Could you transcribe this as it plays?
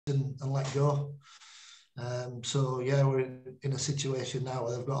and let go. So yeah, we're in a situation now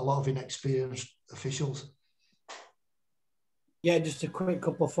where they've got a lot of inexperienced officials. Yeah, just a quick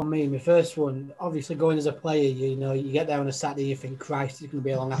couple from me. My first one, obviously going as a player, you know, you get there on a Saturday, you think, Christ, it's going to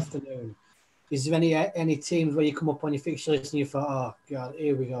be a long afternoon. Is there any teams where you come up on your fixture list and you thought, oh, God,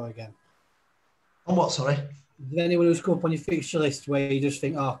 here we go again? On what, sorry? Is there anyone who's come up on your fixture list where you just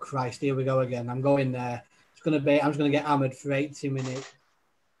think, oh, Christ, here we go again. I'm going there. I'm just going to get hammered for 80 minutes.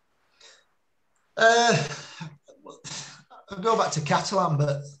 I'll go back to Catalan,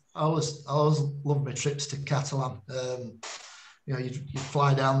 but I always love my trips to Catalan. You know, you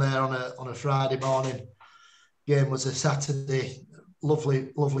fly down there on a Friday morning. Game was a Saturday.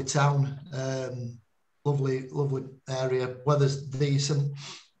 Lovely town. Lovely area. Weather's decent,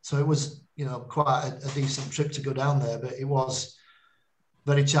 so it was, you know, quite a decent trip to go down there. But it was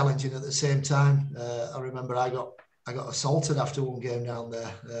very challenging at the same time. I remember I got assaulted after one game down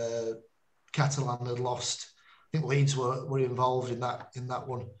there. Catalan had lost. I think Leeds were involved in that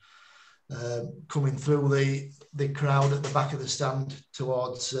one. Coming through the crowd at the back of the stand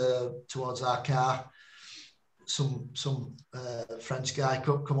towards our car, some French guy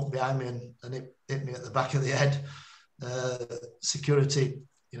come up behind me and it hit me at the back of the head. Security,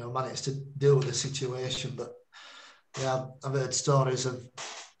 you know, managed to deal with the situation, but yeah, I've heard stories of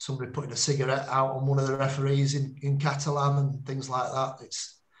somebody putting a cigarette out on one of the referees in Catalan and things like that.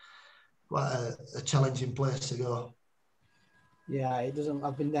 It's quite a challenging place to go. Yeah, it doesn't.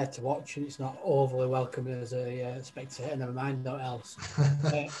 I've been there to watch, and it's not overly welcoming as a spectator. Never mind what else.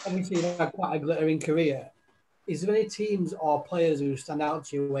 Obviously, you've had quite a glittering career. Is there any teams or players who stand out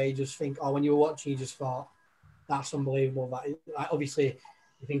to you where you just think, or when you were watching, you just thought, that's unbelievable? Like obviously,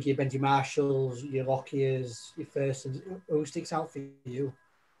 you think your Benji Marshalls, your Lockyers, your Thurston's. Who sticks out for you?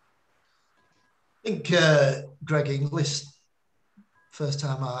 I think Greg Inglis. First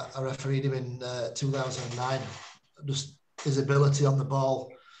time I refereed him in 2009. Just his ability on the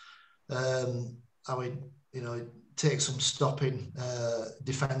ball, how he, you know, takes some stopping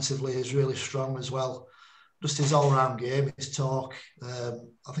defensively, is really strong as well. Just his all-round game, his talk. I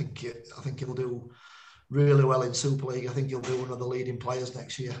think he'll do really well in Super League. I think he'll be one of the leading players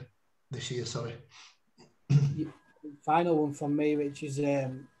this year. Sorry. Final one from me, which is,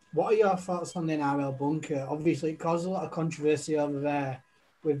 what are your thoughts on the NRL bunker? Obviously, it caused a lot of controversy over there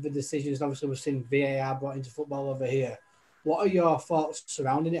with the decisions. Obviously, we've seen VAR brought into football over here. What are your thoughts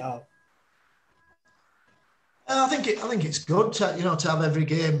surrounding it all? I think it's good to have every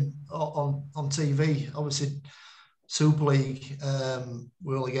game on TV. Obviously, Super League,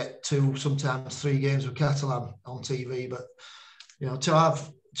 we only get 2, sometimes 3 games with Catalan on TV. But you know, to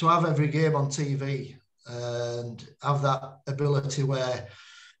have every game on TV and have that ability where,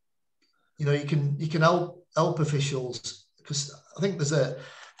 you know, you can help officials, because I think there's a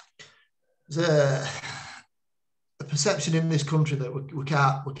perception in this country that we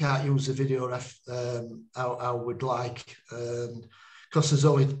can't use the video ref how we'd like, because there's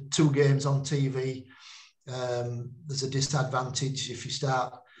only 2 games on TV. There's a disadvantage if you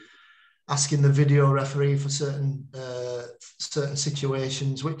start asking the video referee for certain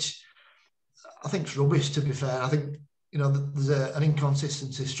situations, which I think is rubbish, to be fair. I think, you know, there's an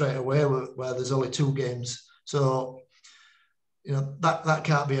inconsistency straight away where there's only 2 games. So, you know, that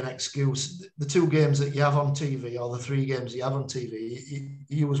can't be an excuse. The 2 games that you have on TV, or the 3 games you have on TV,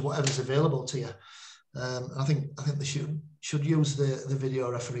 you use whatever's available to you. I think they should use the video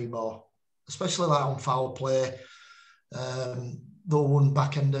referee more, especially like on foul play. The one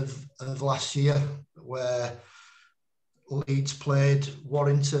back end of last year where Leeds played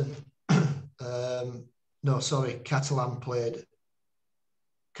Warrington. Catalan played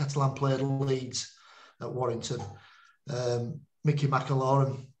Leeds at Warrington. Mickey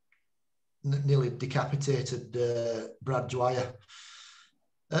McAlorum nearly decapitated Brad Dwyer.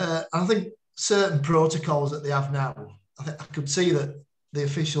 I think certain protocols that they have now, I could see that the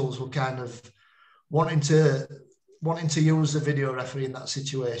officials were kind of wanting to use the video referee in that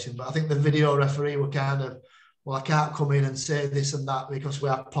situation. But I think the video referee were kind of, well, I can't come in and say this and that because we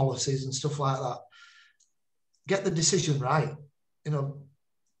have policies and stuff like that. Get the decision right. You know,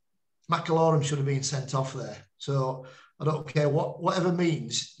 McAlorum should have been sent off there. So I don't care whatever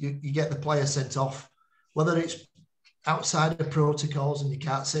means you get the player sent off, whether it's outside the protocols and you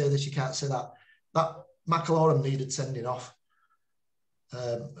can't say this, you can't say that. That McAlorum needed sending off.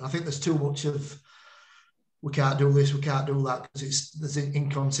 I think there's too much of, we can't do this, we can't do that, because there's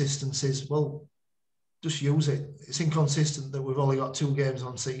inconsistencies. Well, just use it. It's inconsistent that we've only got 2 games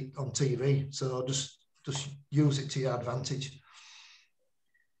on TV, so just use it to your advantage.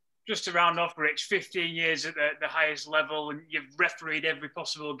 just to round off, Rich, 15 years at the highest level, and you've refereed every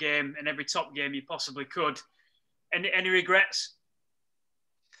possible game and every top game you possibly could. Any regrets?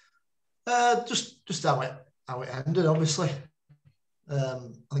 Just how it ended, obviously. I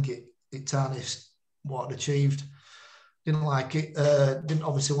think it tarnished what I'd achieved. Didn't like it. Didn't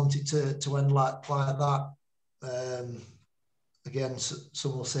obviously want it to end like that. Again,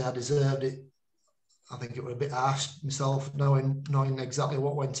 some will say I deserved it. I think it was a bit harsh myself, knowing exactly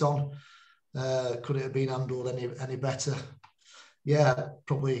what went on. Could it have been handled any better? Yeah,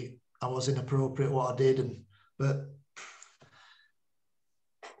 probably I was inappropriate what I did, but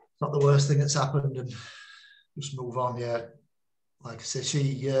it's not the worst thing that's happened, and just move on. Yeah, like I said,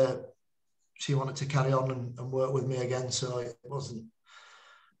 she wanted to carry on and work with me again, so it wasn't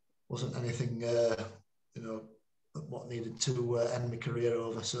anything what needed to end my career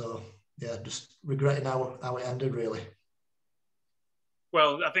over. So yeah, just regretting how it ended, really.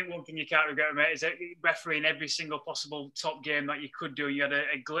 Well, I think one thing you can't regret, mate, is refereeing every single possible top game that you could do. You had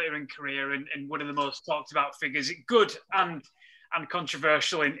a glittering career and one of the most talked about figures, good and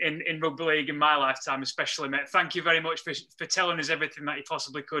controversial in rugby league in my lifetime, especially, mate. Thank you very much for telling us everything that you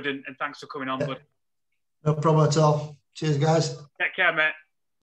possibly could, and thanks for coming on, bud. No problem at all. Cheers, guys. Take care, mate.